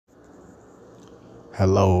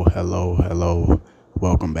Hello, hello, hello.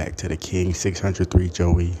 Welcome back to the King 603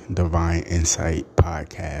 Joey Divine Insight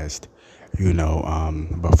podcast.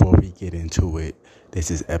 Before we get into it, this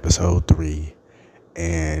is episode 3,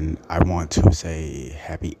 and I want to say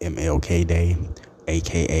happy MLK Day,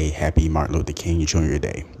 aka Happy Martin Luther King Jr.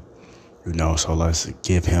 Day. So let's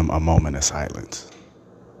give him a moment of silence.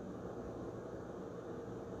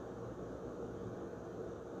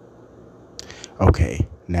 Okay,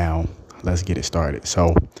 now let's get it started.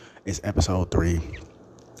 So it's episode 3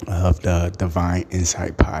 of the Divine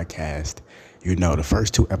Insight podcast. The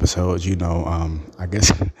first 2 episodes, I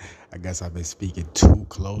guess I guess I've been speaking too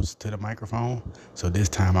close to the microphone. So this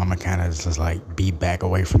time I'm gonna kind of just like be back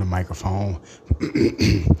away from the microphone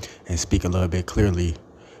and speak a little bit clearly.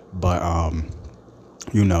 But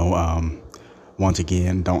once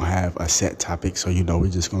again, don't have a set topic. So we're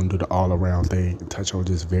just gonna do the all around thing and touch on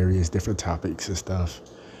just various different topics and stuff.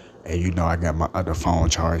 And I got my other phone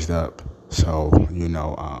charged up, so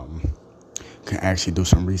can actually do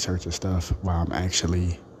some research and stuff while I'm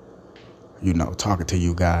actually talking to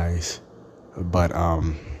you guys. But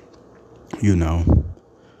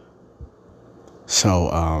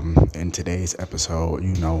in today's episode,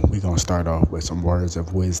 we're gonna start off with some words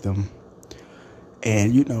of wisdom.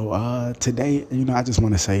 And today, I just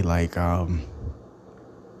want to say, like, and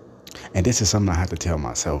this is something I have to tell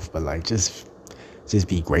myself, but like just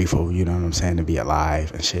be grateful, you know what I'm saying, to be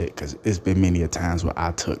alive and shit. Because it's been many a times where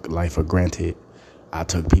I took life for granted. I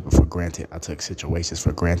took people for granted. I took situations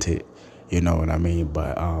for granted. You know what I mean?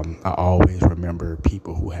 But I always remember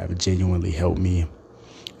people who have genuinely helped me.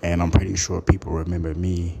 And I'm pretty sure people remember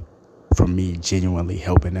me from me genuinely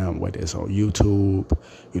helping them, whether it's on YouTube,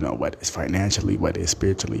 whether it's financially, whether it's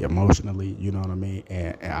spiritually, emotionally, you know what I mean?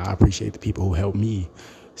 And I appreciate the people who helped me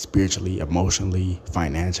spiritually, emotionally,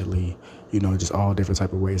 financially, just all different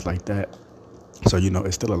type of ways like that. So,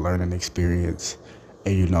 it's still a learning experience.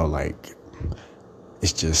 And,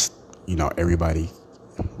 it's just, everybody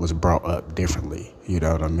was brought up differently. You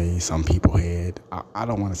know what I mean? Some people had, I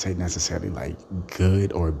don't want to say necessarily like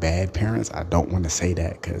good or bad parents. I don't want to say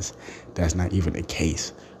that because that's not even the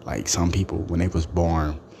case. Like some people, when they was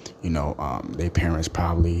born, their parents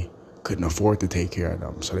probably couldn't afford to take care of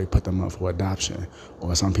them, so they put them up for adoption.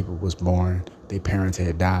 Or some people was born, their parents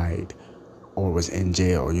had died or was in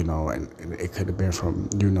jail, and it could have been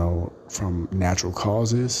from natural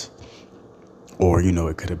causes, or,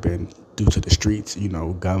 it could have been due to the streets,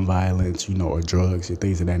 gun violence, or drugs and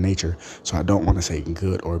things of that nature. So I don't want to say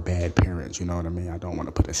good or bad parents, you know what I mean? I don't want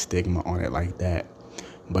to put a stigma on it like that.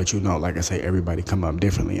 But, like I say, everybody come up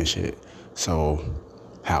differently and shit. So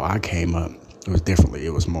how I came up, it was differently.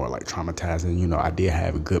 It was more like traumatizing. I did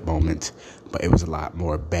have good moments, but it was a lot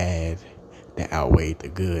more bad that outweighed the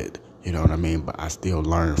good, you know what I mean? But I still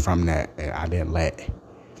learned from that, and I didn't let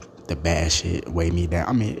the bad shit weigh me down.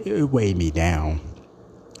 I mean, it weighed me down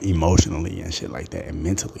emotionally and shit like that, and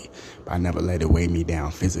mentally, but I never let it weigh me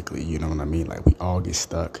down physically, you know what I mean? Like, we all get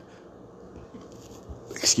stuck.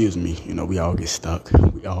 Excuse me, we all get stuck.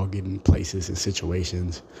 We all get in places and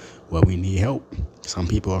situations where we need help. Some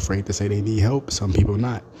people are afraid to say they need help, some people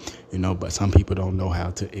not, but some people don't know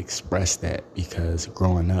how to express that because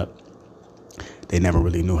growing up, they never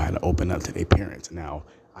really knew how to open up to their parents. Now,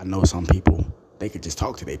 I know some people, they could just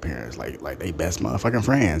talk to their parents like they best motherfucking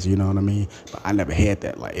friends, you know what I mean? But I never had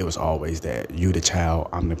that. Like, it was always that you the child,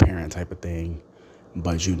 I'm the parent type of thing.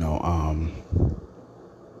 But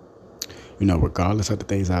regardless of the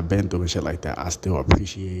things I've been through and shit like that, I still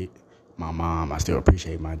appreciate my mom. I still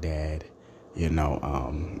appreciate my dad.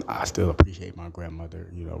 I still appreciate my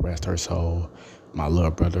grandmother. Rest her soul. My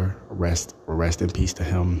little brother, rest in peace to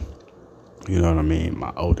him. You know what I mean?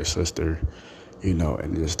 My older sister.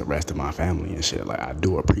 And just the rest of my family and shit. Like, I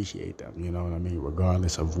do appreciate them, you know what I mean?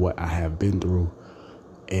 Regardless of what I have been through.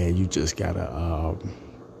 And you just gotta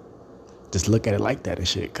just look at it like that and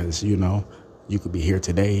shit. Because, you could be here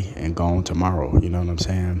today and gone tomorrow, you know what I'm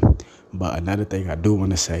saying? But another thing I do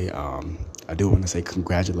want to say,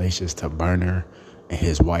 congratulations to Burner and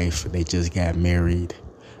his wife. They just got married.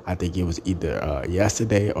 I think it was either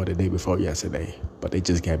yesterday or the day before yesterday, but they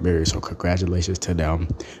just got married. So congratulations to them.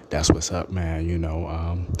 That's what's up, man.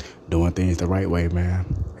 Doing things the right way, man.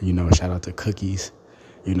 Shout out to Cookies.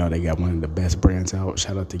 They got one of the best brands out.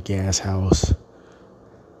 Shout out to Gas House.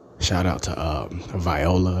 Shout out to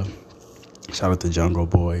Viola. Shout out to Jungle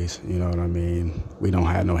Boys. You know what I mean? We don't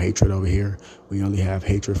have no hatred over here. We only have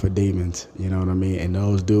hatred for demons. You know what I mean? And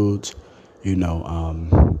those dudes,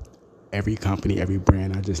 every company, every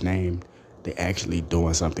brand I just named, they actually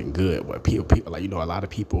doing something good. What people like, a lot of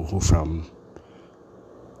people who from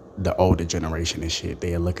the older generation and shit,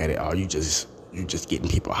 they look at it, oh, you just you just getting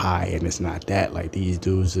people high, and it's not that. Like, these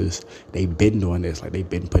dudes they've been doing this. Like, they've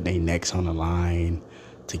been putting their necks on the line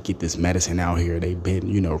to get this medicine out here. They've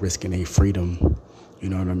been, risking their freedom, you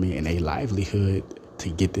know what I mean, and their livelihood to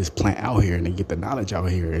get this plant out here and to get the knowledge out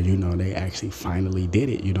here. And, they actually finally did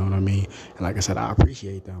it, you know what I mean? And like I said, I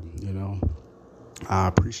appreciate them, I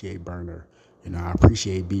appreciate Burner. I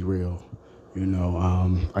appreciate Be Real.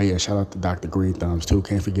 Oh yeah, shout out to Dr. Green Thumbs too.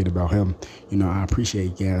 Can't forget about him. I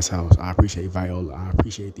appreciate Gas House. I appreciate Viola. I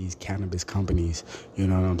appreciate these cannabis companies. You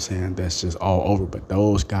know what I'm saying? That's just all over. But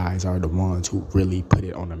those guys are the ones who really put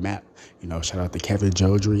it on the map. Shout out to Kevin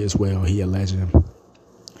Jodrey as well. He a legend.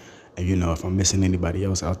 And, if I'm missing anybody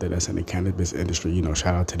else out there that's in the cannabis industry,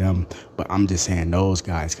 shout out to them. But I'm just saying those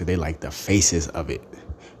guys because they like the faces of it.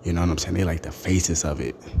 You know what I'm saying? They like the faces of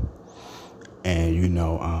it. And,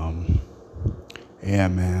 yeah,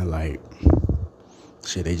 man, like,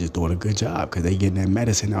 shit, they just doing a good job because they getting that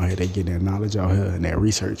medicine out here. They getting that knowledge out here and that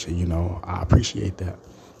research. And, I appreciate that.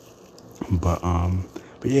 But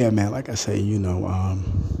yeah, man, like I say,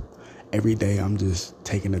 every day I'm just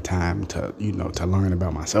taking the time to, to learn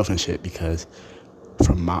about myself and shit because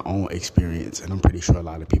from my own experience, and I'm pretty sure a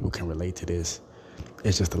lot of people can relate to this,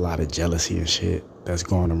 it's just a lot of jealousy and shit that's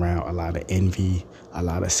going around, a lot of envy, a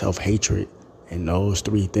lot of self-hatred. And those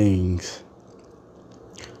three things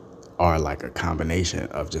are like a combination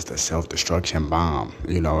of just a self-destruction bomb,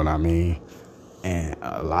 you know what I mean? And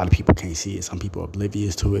a lot of people can't see it. Some people are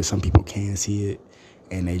oblivious to it. Some people can see it,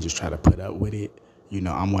 and they just try to put up with it.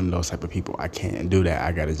 I'm one of those type of people. I can't do that.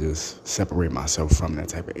 I got to just separate myself from that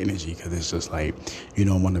type of energy because it's just like, you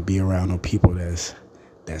don't want to be around no people that's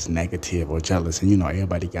negative or jealous. And,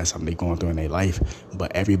 everybody got something they going through in their life,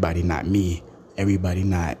 but everybody not me. Everybody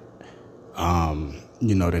not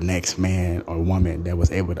the next man or woman that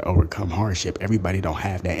was able to overcome hardship. Everybody don't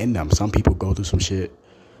have that in them. Some people go through some shit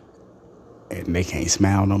and they can't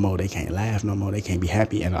smile no more. They can't laugh no more. They can't be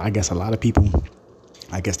happy. And I guess a lot of people,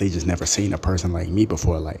 they just never seen a person like me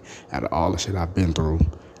before. Like, out of all the shit I've been through,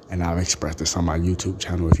 and I've expressed this on my YouTube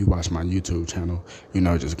channel. If you watch my YouTube channel,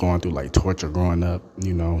 just going through like torture growing up,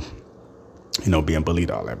 being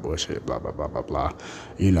bullied, all that bullshit, blah, blah, blah, blah, blah.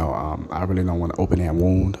 I really don't want to open that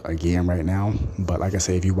wound again right now. But like I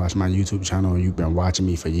say, if you watch my YouTube channel and you've been watching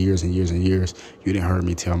me for years and years and years, you didn't heard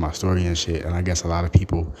me tell my story and shit. And I guess a lot of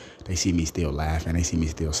people, they see me still laughing. They see me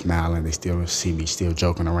still smiling. They still see me still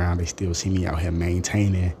joking around. They still see me out here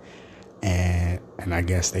maintaining. And I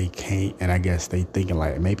guess they can't. And I guess they thinking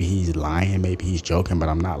like, maybe he's lying. Maybe he's joking. But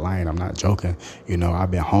I'm not lying. I'm not joking.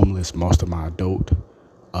 I've been homeless most of my adult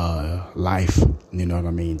life, you know what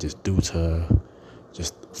I mean, just due to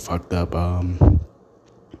just fucked up home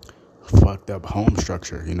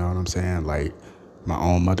structure, you know what I'm saying, like my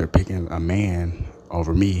own mother picking a man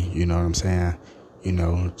over me, you know what I'm saying,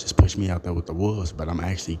 just pushed me out there with the wolves. But I'm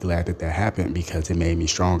actually glad that happened because it made me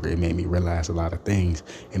stronger. It made me realize a lot of things.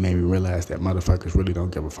 It made me realize that motherfuckers really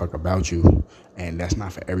don't give a fuck about you. And that's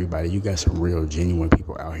not for everybody. You got some real genuine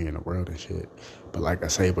people out here in the world and shit. But like I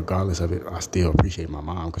say, regardless of it, I still appreciate my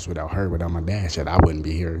mom because without her, without my dad, shit, I wouldn't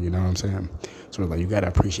be here. You know what I'm saying? So it's like, you got to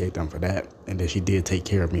appreciate them for that. And that she did take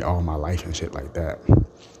care of me all my life and shit like that.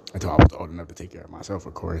 Until I was old enough to take care of myself,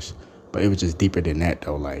 of course. But it was just deeper than that,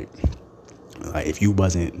 though. Like if you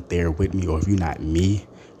wasn't there with me or if you're not me,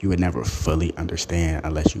 you would never fully understand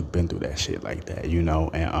unless you've been through that shit like that,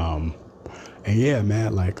 And yeah,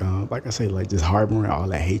 man, like I say, like just harboring all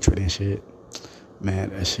that hatred and shit,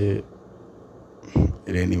 man, that shit,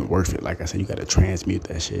 it ain't even worth it. Like I said, you got to transmute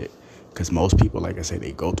that shit. Because most people, like I say,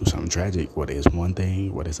 they go through something tragic, whether it's one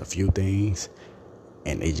thing, whether it's a few things,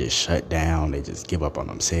 and they just shut down. They just give up on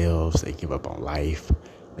themselves. They give up on life.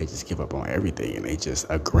 They just give up on everything, and they just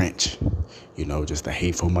a Grinch, just a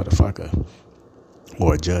hateful motherfucker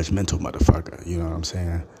or a judgmental motherfucker, you know what I'm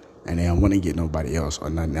saying? And they don't want to get nobody else or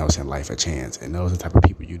nothing else in life a chance. And those are the type of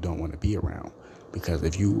people you don't want to be around. Because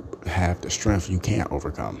if you have the strength, you can't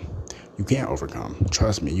overcome. You can't overcome.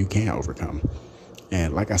 Trust me, you can't overcome.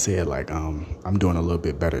 And like I said, like I'm doing a little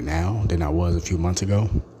bit better now than I was a few months ago.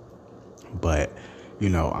 But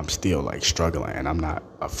I'm still like struggling, and I'm not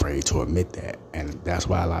afraid to admit that. And that's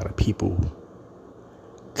why a lot of people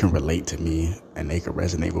can relate to me and they can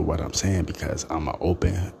resonate with what I'm saying because I'm an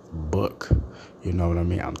open book. You know what I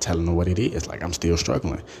mean? I'm telling them what it is. Like, I'm still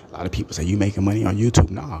struggling. A lot of people say, you making money on YouTube?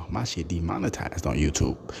 Nah, my shit demonetized on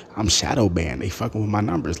YouTube. I'm shadow banned. They fucking with my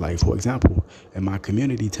numbers. Like, for example, in my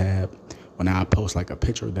community tab, when I post like a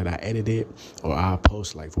picture that I edited, or I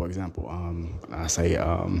post like, for example, I say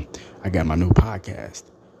I got my new podcast.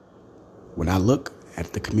 When I look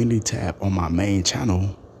at the community tab on my main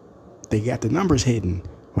channel, they got the numbers hidden.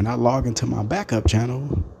 When I log into my backup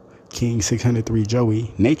channel, King 603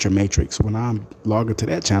 Joey, Nature Matrix. When I'm logged into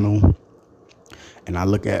that channel and I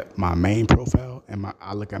look at my main profile and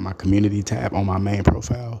I look at my community tab on my main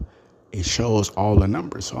profile, it shows all the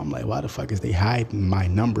numbers. So I'm like, why the fuck is they hiding my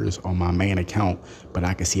numbers on my main account, but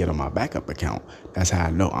I can see it on my backup account? That's how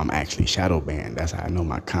I know I'm actually shadow banned. That's how I know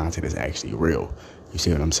my content is actually real. You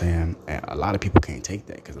see what I'm saying? And a lot of people can't take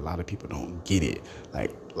that because a lot of people don't get it.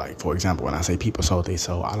 Like for example, when I say people sold they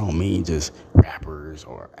sold, I don't mean just rappers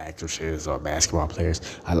or actresses or basketball players.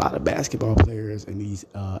 A lot of basketball players and these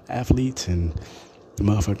athletes and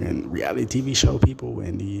motherfucking reality TV show people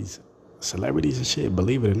and these celebrities and shit,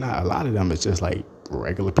 believe it or not, a lot of them is just like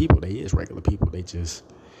regular people. They is regular people. They just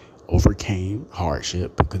overcame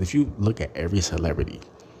hardship. Because if you look at every celebrity,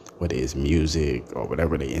 whether it's music or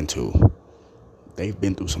whatever they into, they've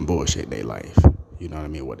been through some bullshit in their life. You know what I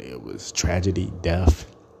mean? Whether it was tragedy, death,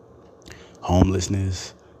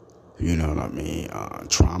 homelessness, you know what I mean,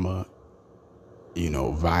 trauma,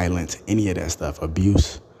 violence, any of that stuff,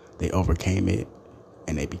 abuse, they overcame it.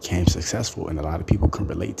 And they became successful, and a lot of people can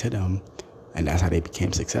relate to them, and that's how they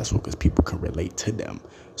became successful, because people can relate to them.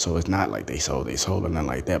 So it's not like they sold or nothing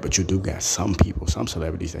like that, but you do got some people, some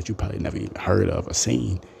celebrities that you probably never even heard of or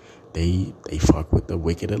seen. They fuck with the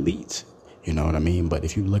wicked elites, you know what I mean? But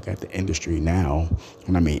if you look at the industry now,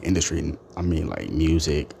 when I mean industry, I mean like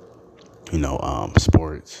music,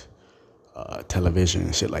 sports,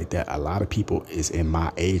 television, shit like that. A lot of people is in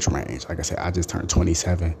my age range. Like I said, I just turned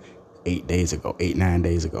 27 9 days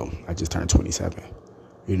ago. I just turned 27,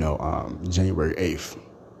 January 8th.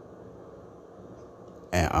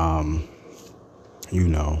 And,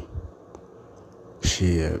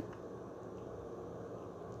 shit,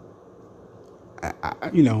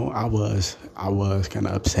 I was kind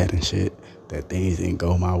of upset and shit that things didn't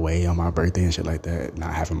go my way on my birthday and shit like that.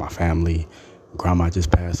 Not having my family. Grandma just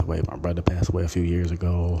passed away. My brother passed away a few years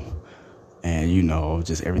ago. And,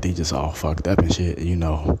 just everything just all fucked up and shit,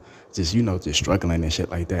 just struggling and shit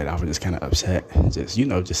like that. I was just kind of upset, just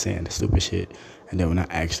saying the stupid shit. And then when I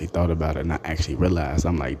actually thought about it and I actually realized,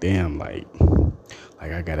 I'm like, damn, like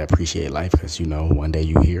I gotta appreciate life, because, one day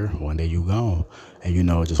you here, one day you gone. And,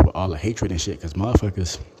 just with all the hatred and shit, because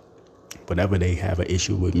motherfuckers, whenever they have an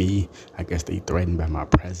issue with me, I guess they threatened by my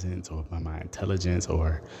presence or by my intelligence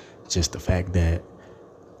or just the fact that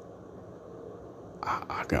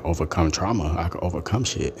I can overcome trauma. I can overcome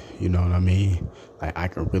shit. You know what I mean? Like, I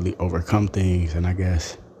can really overcome things, and I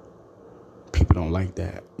guess people don't like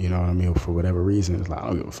that. You know what I mean? For whatever reason, it's like, I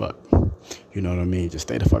don't give a fuck. You know what I mean? Just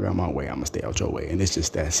stay the fuck out my way. I'm going to stay out your way. And it's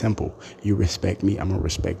just that simple. You respect me, I'm going to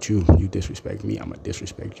respect you. You disrespect me, I'm going to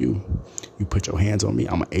disrespect you. You put your hands on me,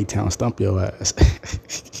 I'm going to A-Town stump your ass.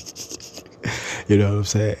 You know what I'm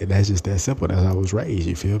saying? And that's just that simple. That's how I was raised.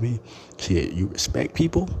 You feel me? Shit, you respect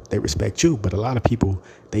people, they respect you. But a lot of people,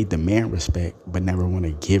 they demand respect, but never want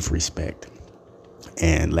to give respect.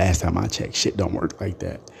 And last time I checked, shit don't work like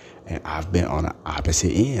that. And I've been on the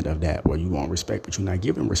opposite end of that, where you want respect, but you're not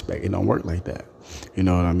giving respect. It don't work like that. You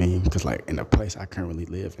know what I mean? Because, like, in the place I currently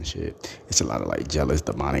live and shit, it's a lot of, like, jealous,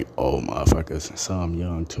 demonic, old motherfuckers. Some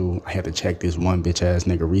young, too. I had to check this one bitch-ass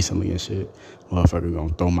nigga recently and shit. Motherfucker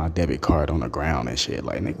gonna throw my debit card on the ground and shit.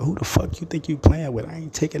 Like, nigga, who the fuck you think you playing with? I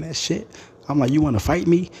ain't taking that shit. I'm like, you want to fight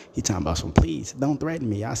me? He talking about some, please, don't threaten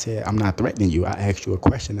me. I said, I'm not threatening you. I asked you a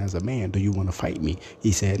question as a man. Do you want to fight me?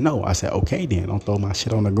 He said, no. I said, okay, then. Don't throw my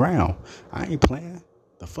shit on the ground. I ain't playing.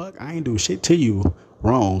 The fuck? I ain't do shit to you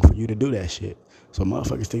wrong for you to do that shit. So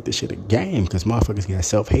motherfuckers think this shit a game, because motherfuckers got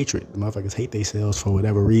self-hatred. Motherfuckers hate themselves for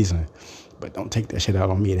whatever reason. But don't take that shit out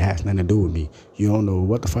on me. It has nothing to do with me. You don't know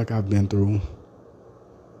what the fuck I've been through.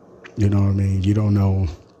 You know what I mean? You don't know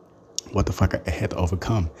what the fuck I had to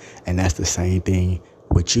overcome. And that's the same thing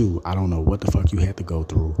with you. I don't know what the fuck you had to go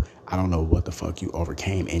through. I don't know what the fuck you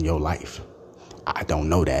overcame in your life. I don't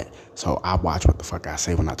know that. So I watch what the fuck I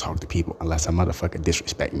say when I talk to people, unless a motherfucker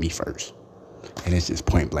disrespect me first. And it's just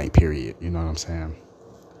point blank, period. You know what I'm saying?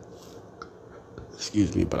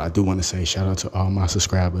 Excuse me, but I do want to say shout out to all my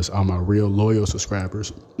subscribers, all my real loyal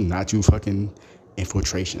subscribers, not you fucking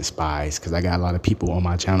infiltration spies, because I got a lot of people on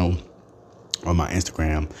my channel, on my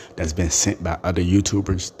Instagram, that's been sent by other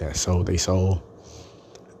YouTubers that sold they soul,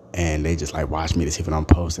 and they just like watch me to see what I'm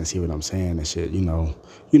posting, see what I'm saying and shit,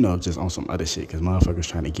 just on some other shit, because motherfuckers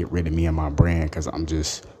trying to get rid of me and my brand, because I'm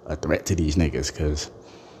just a threat to these niggas, because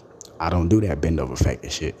I don't do that bend over fake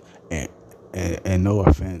and shit. And no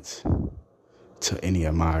offense to any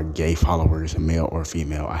of my gay followers, male or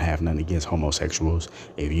female, I have nothing against homosexuals.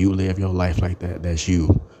 If you live your life like that, that's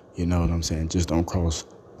you. You know what I'm saying? Just don't cross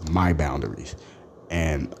my boundaries.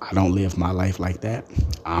 And I don't live my life like that.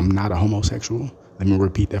 I'm not a homosexual. Let me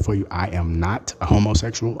repeat that for you. I am not a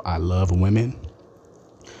homosexual. I love women.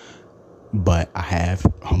 But I have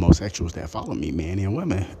homosexuals that follow me, men and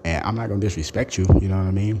women. And I'm not going to disrespect you. You know what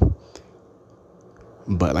I mean?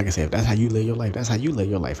 But like I said, if that's how you live your life, that's how you live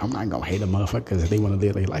your life. I'm not going to hate a motherfucker because if they want to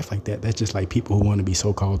live their life like that. That's just like people who want to be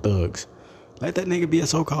so-called thugs. Let that nigga be a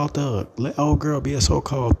so-called thug. Let old girl be a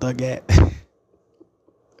so-called thugette.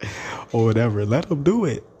 Or whatever. Let them do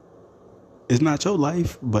it. It's not your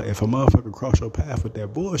life, but if a motherfucker cross your path with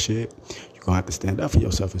that bullshit, you're going to have to stand up for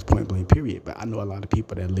yourself. It's point blank, period. But I know a lot of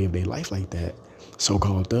people that live their life like that,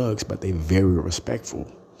 so-called thugs, but they very respectful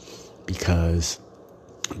because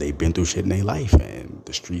they've been through shit in their life and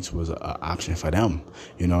the streets was an option for them.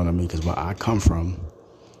 You know what I mean? Because where I come from,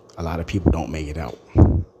 a lot of people don't make it out.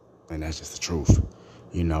 And that's just the truth.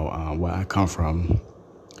 You know, where I come from,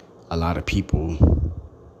 a lot of people,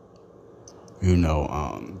 you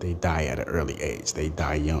know, they die at an early age. They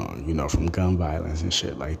die young, you know, from gun violence and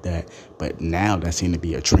shit like that. But now that seems to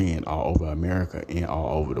be a trend all over America and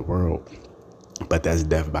all over the world. But that's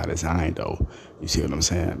death by design, though. You see what I'm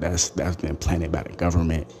saying? That's been planted by the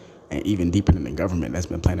government. And even deeper than the government, that's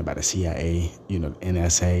been planted by the CIA, you know, the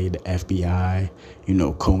NSA, the FBI, you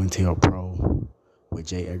know, COINTELPRO with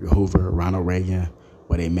J. Edgar Hoover, Ronald Reagan,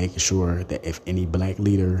 where they making sure that if any black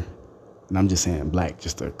leader, and I'm just saying black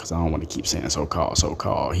just because I don't want to keep saying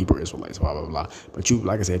so-called Hebrew Israelites, blah, blah, blah. But you,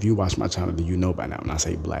 like I said, if you watch my channel, you know by now when I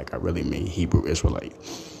say black, I really mean Hebrew Israelite.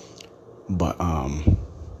 But,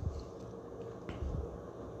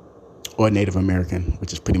 or Native American,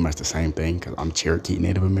 which is pretty much the same thing because I'm Cherokee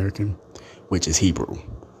Native American, which is Hebrew.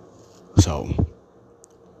 So,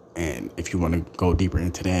 and if you want to go deeper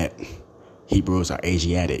into that, Hebrews are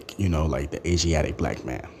Asiatic, you know, like the Asiatic black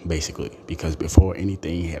man, basically. Because before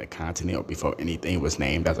anything had a continent or before anything was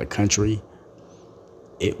named as a country,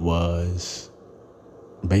 it was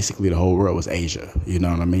basically the whole world was Asia. You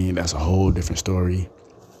know what I mean? That's a whole different story.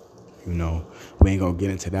 You know, we ain't going to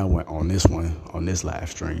get into that on this live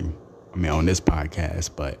stream. I mean, on this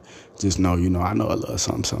podcast, but just know, you know, I know a little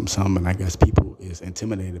something, and I guess people is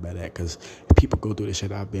intimidated by that because people go through the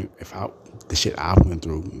shit I've went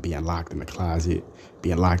through, being locked in the closet,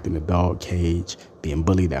 being locked in the dog cage, being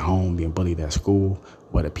bullied at home, being bullied at school,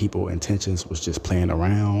 where the people intentions was just playing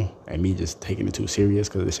around and me just taking it too serious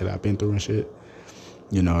because of the shit I've been through and shit.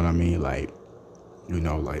 You know what I mean? Like, you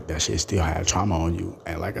know, like that shit still had trauma on you.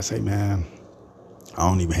 And like I say, man, I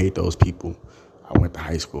don't even hate those people I went to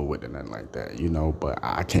high school with and nothing like that, you know, but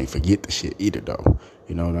I can't forget the shit either, though.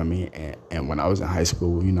 You know what I mean? And when I was in high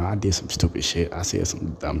school, you know, I did some stupid shit. I said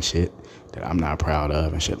some dumb shit that I'm not proud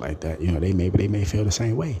of and shit like that. You know, they may feel the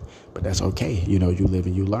same way, but that's okay. You know, you live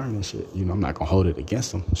and you learn and shit. You know, I'm not going to hold it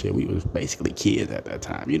against them. Shit, we was basically kids at that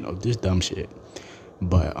time, you know, just dumb shit.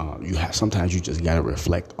 But sometimes you just got to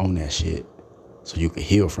reflect on that shit so you can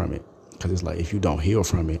heal from it. Because it's like if you don't heal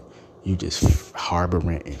from it, you just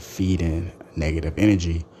harboring and feeding negative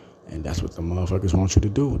energy. And that's what the motherfuckers want you to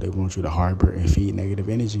do. They want you to harbor and feed negative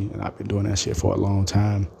energy. And I've been doing that shit for a long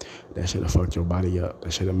time. That shit'll fuck your body up.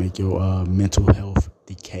 That shit'll make your mental health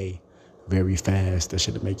decay very fast. That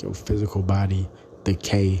shit'll make your physical body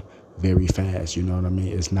decay very fast. You know what I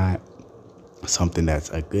mean? It's not something that's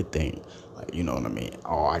a good thing. Like, you know what I mean?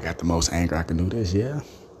 Oh, I got the most anger. I can do this, yeah.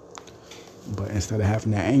 But instead of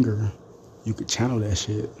having that anger, you could channel that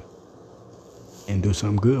shit and do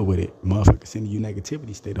something good with it. Motherfuckers sending you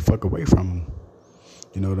negativity, stay the fuck away from them.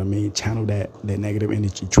 You know what I mean? Channel that negative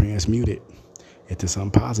energy, transmute it into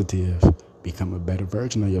something positive. Become a better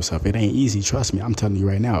version of yourself. It ain't easy, trust me. I'm telling you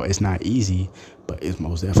right now, it's not easy, but it's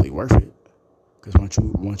most definitely worth it. Because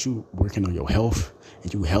once you working on your health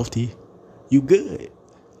and you healthy, you good.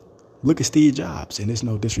 Look at Steve Jobs, and there's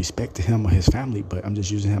no disrespect to him or his family, but I'm just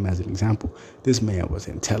using him as an example. This man was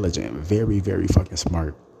intelligent, very, very fucking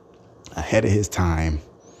smart, ahead of his time,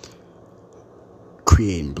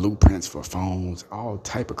 creating blueprints for phones, all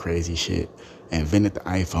type of crazy shit. Invented the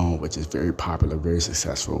iPhone, which is very popular, very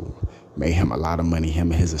successful. Made him a lot of money,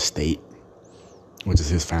 him and his estate, which is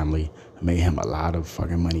his family, made him a lot of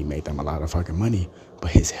fucking money, made them a lot of fucking money.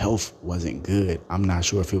 But his health wasn't good. I'm not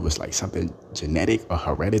sure if it was like something genetic or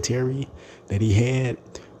hereditary that he had,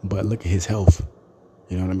 but look at his health.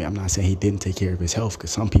 You know what I mean? I'm not saying he didn't take care of his health, because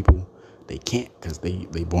some people, they can't, because they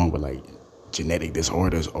born with like genetic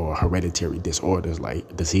disorders or hereditary disorders,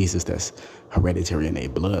 like diseases that's hereditary in their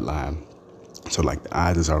bloodline. So like the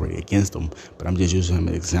odds is already against him. But I'm just using him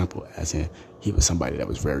as an example, as in he was somebody that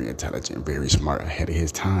was very intelligent, very smart, ahead of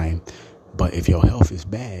his time. But if your health is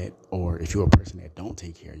bad, or if you're a person that don't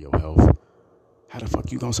take care of your health, how the fuck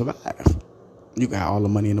you gonna survive? You got all the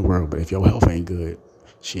money in the world, but if your health ain't good,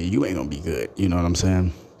 shit, you ain't gonna be good. You know what I'm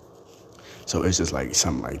saying? So it's just like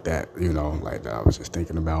something like that, like that I was just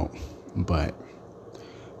thinking about. But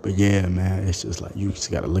yeah, man, it's just like you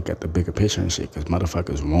just got to look at the bigger picture and shit, because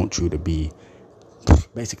motherfuckers want you to be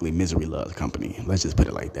basically misery loves company. Let's just put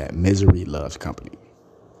it like that. Misery loves company.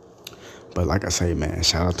 But like I say, man,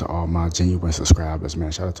 shout out to all my genuine subscribers,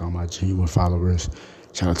 man. Shout out to all my genuine followers.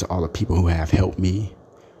 Shout out to all the people who have helped me,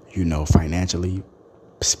 financially,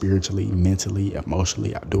 spiritually, mentally,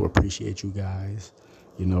 emotionally. I do appreciate you guys.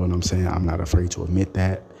 You know what I'm saying? I'm not afraid to admit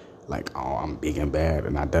that. Like, oh, I'm big and bad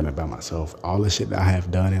and I done it by myself. All the shit that I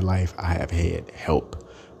have done in life, I have had help.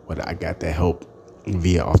 Whether I got that help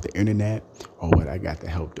via off the internet or whether I got the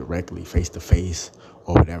help directly face to face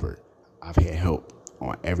or whatever, I've had help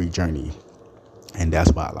on every journey. And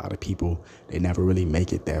that's why a lot of people, they never really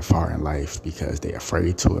make it that far in life, because they're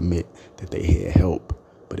afraid to admit that they had help.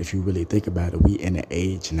 But if you really think about it, we in an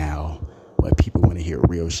age now where people want to hear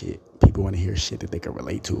real shit. People want to hear shit that they can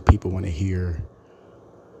relate to. People want to hear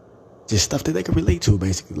just stuff that they can relate to,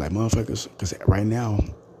 basically, like motherfuckers. Because right now,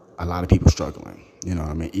 a lot of people struggling. You know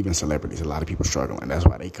what I mean? Even celebrities, a lot of people struggling. That's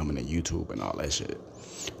why they coming to YouTube and all that shit.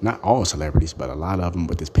 Not all celebrities, but a lot of them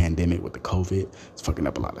with this pandemic, with the COVID, it's fucking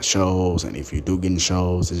up a lot of shows. And if you do get in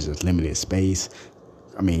shows, it's just limited space.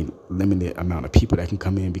 I mean, limited amount of people that can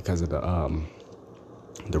come in because of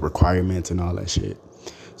the requirements and all that shit.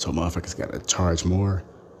 So motherfuckers got to charge more.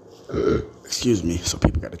 Excuse me. So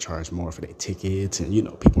people got to charge more for their tickets. And,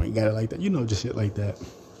 people ain't got it like that. Just shit like that.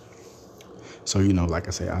 So, like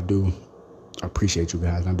I say, I do appreciate you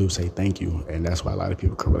guys. I do say thank you. And that's why a lot of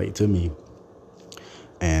people can relate to me.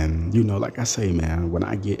 And, like I say, man, when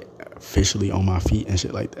I get officially on my feet and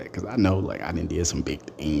shit like that, because I know, like, I done did some big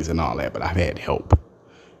things and all that, but I've had help.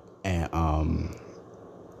 And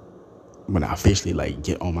when I officially, like,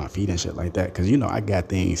 get on my feet and shit like that, because, I got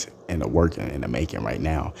things in the working and the making right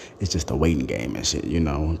now. It's just a waiting game and shit,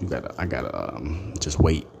 I gotta just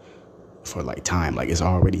wait for, like, time. Like, it's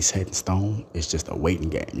already set in stone. It's just a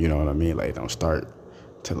waiting game, you know what I mean? Like, don't start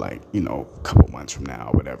to, like, a couple months from now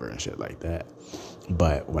or whatever and shit like that.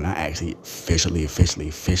 But when I actually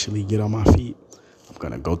officially get on my feet, I'm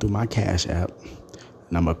going to go through my Cash App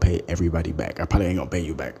and I'm going to pay everybody back. I probably ain't going to pay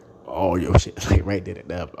you back all your shit, like, right there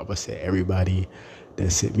and up. I'm going to send everybody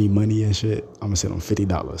that sent me money and shit, I'm going to send them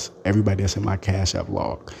 $50. Everybody that's in my Cash App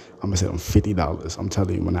log, I'm going to send them $50. I'm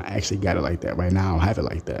telling you, when I actually got it like that, right now I don't have it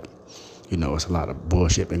like that. It's a lot of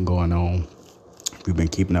bullshit been going on. If you've been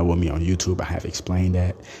keeping up with me on YouTube, I have explained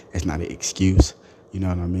that. It's not an excuse. You know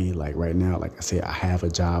what I mean? Like, right now, like I said, I have a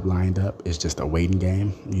job lined up. It's just a waiting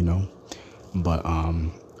game, But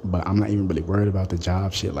I'm not even really worried about the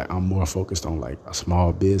job shit. Like, I'm more focused on, like, a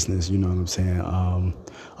small business, you know what I'm saying? An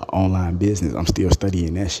online business. I'm still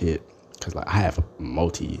studying that shit because, like, I have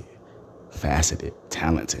multi-faceted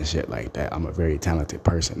talents and shit like that. I'm a very talented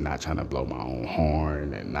person, not trying to blow my own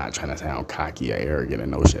horn and not trying to sound cocky or arrogant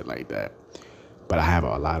and no shit like that. But I have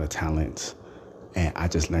a lot of talents, and I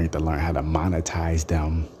just learned how to monetize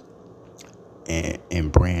them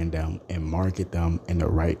and brand them and market them in the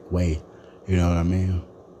right way. You know what I mean?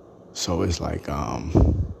 So it's like,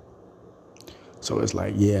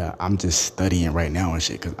 yeah, I'm just studying right now and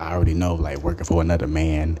shit, because I already know, like, working for another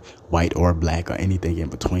man, white or black or anything in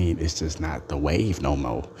between, it's just not the wave no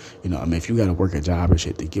more. I mean, if you got to work a job and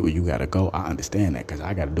shit to get where you got to go, I understand that, because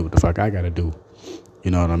I got to do what the fuck I got to do.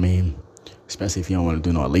 You know what I mean? Especially if you don't want to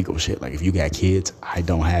do no illegal shit. Like, if you got kids, I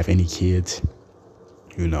don't have any kids,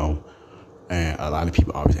 and a lot of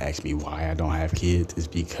people always ask me why I don't have kids. It's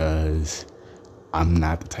because I'm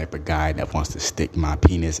not the type of guy that wants to stick my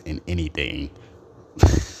penis in anything.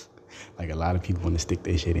 Like, a lot of people want to stick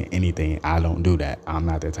their shit in anything. I don't do that. I'm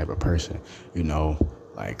not that type of person,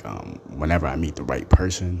 Like, whenever I meet the right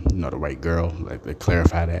person, the right girl, like, to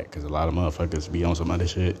clarify that, because a lot of motherfuckers be on some other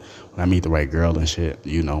shit. When I meet the right girl and shit,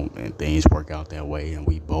 and things work out that way, and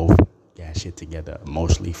we both got shit together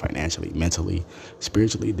emotionally, financially, mentally,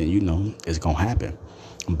 spiritually, then, it's going to happen.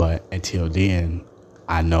 But until then,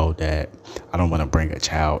 I know that I don't want to bring a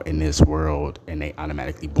child in this world and they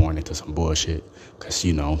automatically born into some bullshit, because,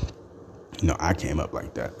 I came up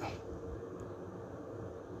like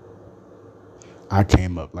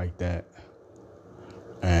that.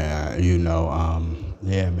 And,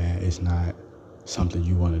 yeah, man, it's not something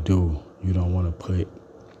you want to do. You don't want to put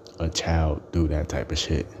a child through that type of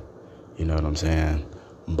shit. You know what I'm saying?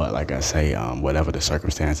 But like I say, whatever the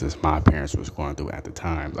circumstances my parents was going through at the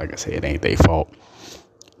time, like I say, it ain't their fault.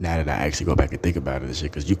 Now that I actually go back and think about it and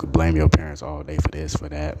shit, because you could blame your parents all day for this, for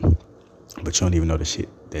that, but you don't even know the shit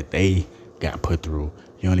that they got put through.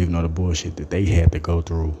 You don't even know the bullshit that they had to go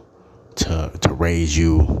through to raise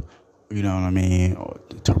you, you know what I mean, or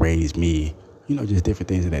to raise me, just different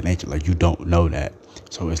things of that nature. Like, you don't know that.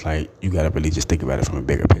 So it's like, you got to really just think about it from a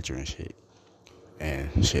bigger picture and shit.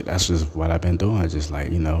 And shit, that's just what I've been doing. Just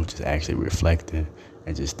like, just actually reflecting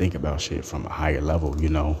and just think about shit from a higher level.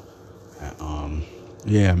 And,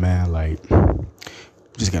 yeah, man, like, you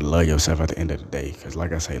just got to love yourself at the end of the day. Because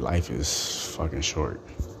like I say, life is fucking short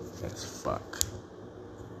as fuck.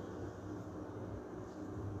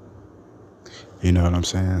 You know what I'm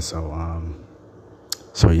saying?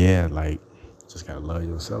 So yeah, like, just gotta love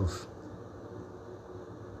yourself.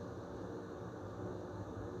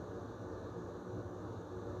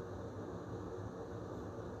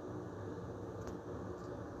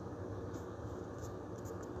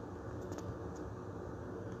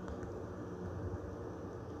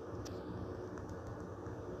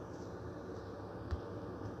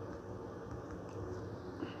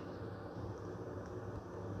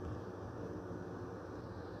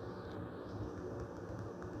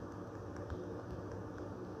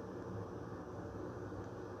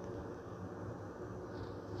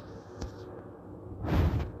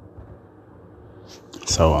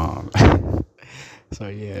 So so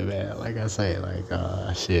yeah, man. Like I say, like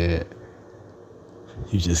shit,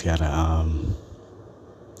 you just gotta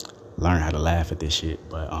learn how to laugh at this shit.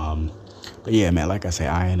 But yeah, man. Like I say,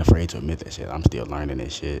 I ain't afraid to admit that shit. I'm still learning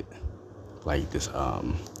this shit. Like this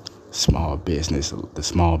the small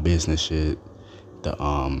business shit, the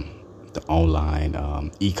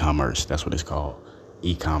online e-commerce. That's what it's called,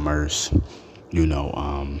 e-commerce.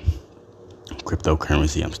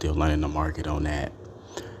 Cryptocurrency. I'm still learning the market on that.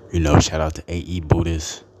 Shout out to AE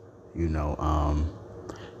Buddhist. You know,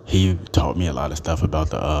 he taught me a lot of stuff about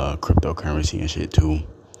the cryptocurrency and shit too.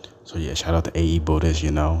 So yeah, shout out to AE Buddhist.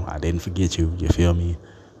 I didn't forget you. You feel me?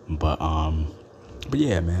 But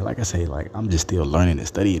yeah, man, like I say, like, I'm just still learning and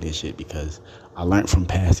studying this shit because I learned from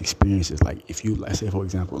past experiences. Like, if you, let's say, for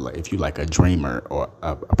example, like, if you like a dreamer or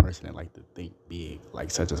a person that like to think big,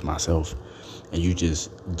 like such as myself, and you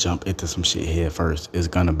just jump into some shit head first, it's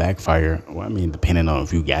gonna backfire. Well, I mean, depending on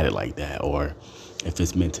if you got it like that or if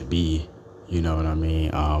it's meant to be, you know what I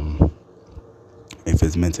mean? If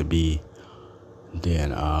it's meant to be,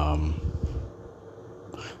 then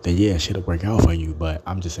yeah, shit'll work out for you. But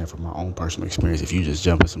I'm just saying from my own personal experience, if you just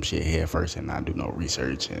jump in some shit head first and not do no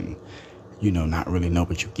research and, not really know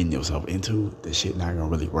what you're getting yourself into, the shit not gonna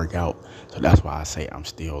really work out. So that's why I say I'm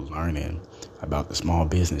still learning about the small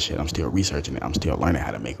business shit. I'm still researching it. I'm still learning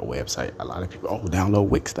how to make a website. A lot of people, download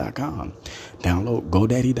Wix.com, download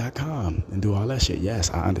GoDaddy.com and do all that shit. Yes,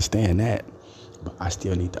 I understand that. But I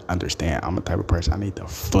still need to understand. I'm a type of person, I need to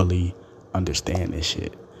fully understand this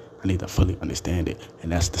shit. I need to fully understand it.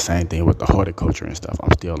 And that's the same thing with the horticulture and stuff.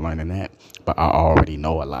 I'm still learning that. But I already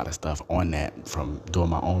know a lot of stuff on that from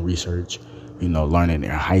doing my own research, learning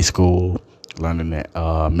in high school, learning at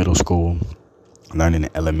middle school, learning in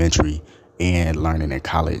elementary, and learning in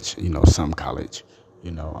college, some college.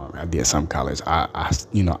 I did some college. I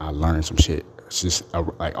learned some shit. It's just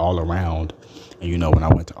like all around. And when I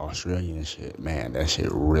went to Australia and shit, man, that shit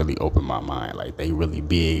really opened my mind. Like, they really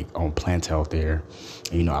big on plant health there.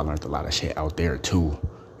 And, I learned a lot of shit out there too,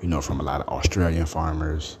 from a lot of Australian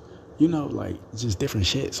farmers, like just different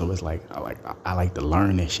shit. So it's like, I like to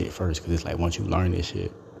learn this shit first. Cause it's like, once you learn this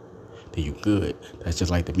shit, then you good. That's just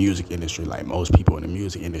like the music industry. Like, most people in the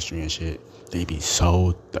music industry and shit, they be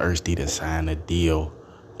so thirsty to sign a deal.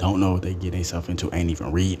 Don't know what they get themselves into, ain't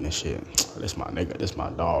even reading the shit. This my nigga, this my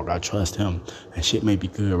dog, I trust him. And shit may be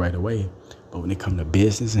good right away. But when it come to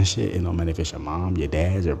business and shit, it don't matter if it's your mom, your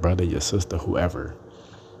dad, your brother, your sister, whoever.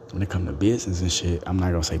 When it come to business and shit, I'm not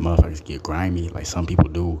gonna say motherfuckers get grimy like some people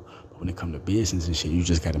do. But when it come to business and shit, you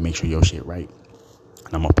just gotta make sure your shit right.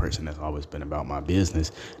 And I'm a person that's always been about my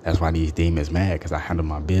business. That's why these demons mad, because I handle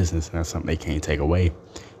my business, and that's something they can't take away.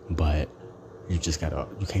 But you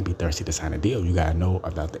can't be thirsty to sign a deal. You gotta know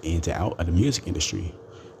about the ins and out of the music industry.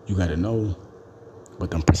 You gotta know what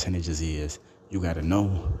them percentages is. You gotta know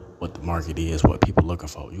what the market is, what people looking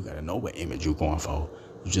for. You gotta know what image you going for.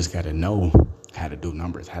 You just gotta know how to do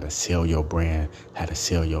numbers, how to sell your brand, how to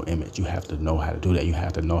sell your image. You have to know how to do that. You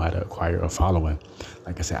have to know how to acquire a following.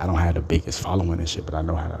 Like I said, I don't have the biggest following and shit, but I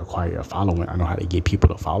know how to acquire a following. I know how to get people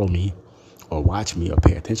to follow me or watch me or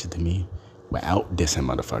pay attention to me without dissing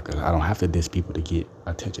motherfuckers. I don't have to diss people to get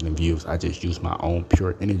attention and views. I just use my own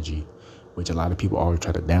pure energy, which a lot of people always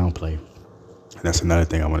try to downplay. And that's another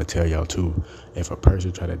thing I want to tell y'all too. If a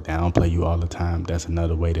person try to downplay you all the time, that's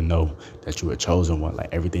another way to know that you a chosen one. Like,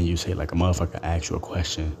 everything you say, like a motherfucker asks you a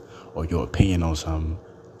question or your opinion on something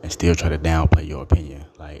and still try to downplay your opinion.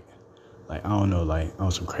 Like I don't know, like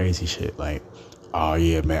on some crazy shit. Like, Oh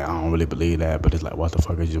yeah, man, I don't really believe that, but it's like, what the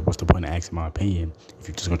fuck is what's the point of asking my opinion if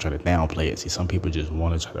you're just gonna try to downplay it? See, some people just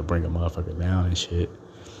want to try to bring a motherfucker down and shit.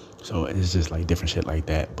 So it's just like different shit like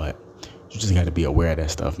that. But you just got to be aware of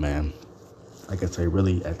that stuff, man. Like I say,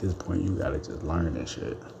 really at this point, you gotta just learn that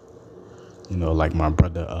shit. You know, like my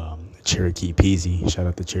brother Cherokee Peasy, shout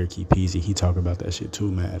out to Cherokee Peasy, he talk about that shit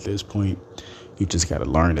too, man. At this point, you just got to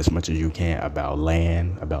learn as much as you can about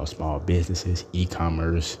land, about small businesses,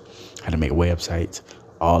 e-commerce, how to make websites,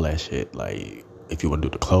 all that shit. Like, if you want to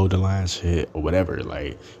do the clothing line shit or whatever,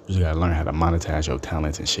 like, you just got to learn how to monetize your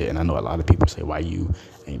talents and shit. And I know a lot of people say, why you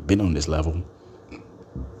ain't been on this level?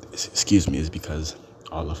 Excuse me, is because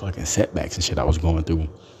all the fucking setbacks and shit I was going through.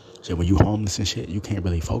 So when you homeless and shit, you can't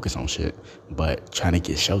really focus on shit. But trying to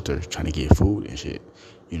get shelter, trying to get food and shit,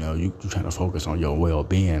 you know, you trying to focus on your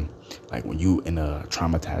well-being. Like when you in a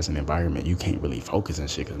traumatizing environment, you can't really focus on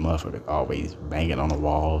shit because motherfuckers always banging on the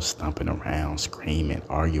walls, stomping around, screaming,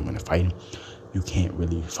 arguing, and fighting. You can't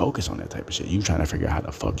really focus on that type of shit. You trying to figure out how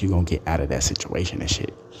the fuck you gonna get out of that situation and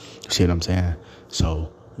shit. You see what I'm saying?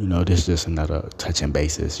 So, you know, this is just another touching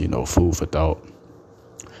basis, you know, food for thought.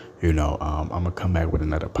 You know, I'm going to come back with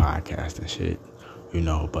another podcast and shit, you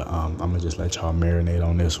know, but I'm going to just let y'all marinate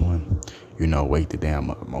on this one. You know, wait the damn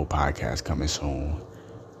more podcasts coming soon.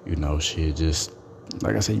 You know, shit, just,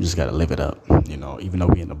 like I said, you just got to live it up. You know, even though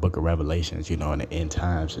we in the book of Revelations, you know, in the end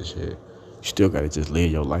times and shit, you still got to just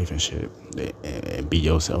live your life and shit and be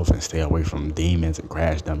yourself and stay away from demons and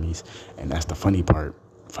crash dummies. And that's the funny part,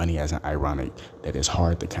 funny as in ironic, that it's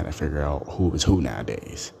hard to kind of figure out who is who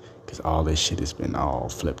nowadays. Because all this shit has been all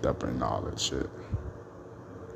flipped up and all that shit.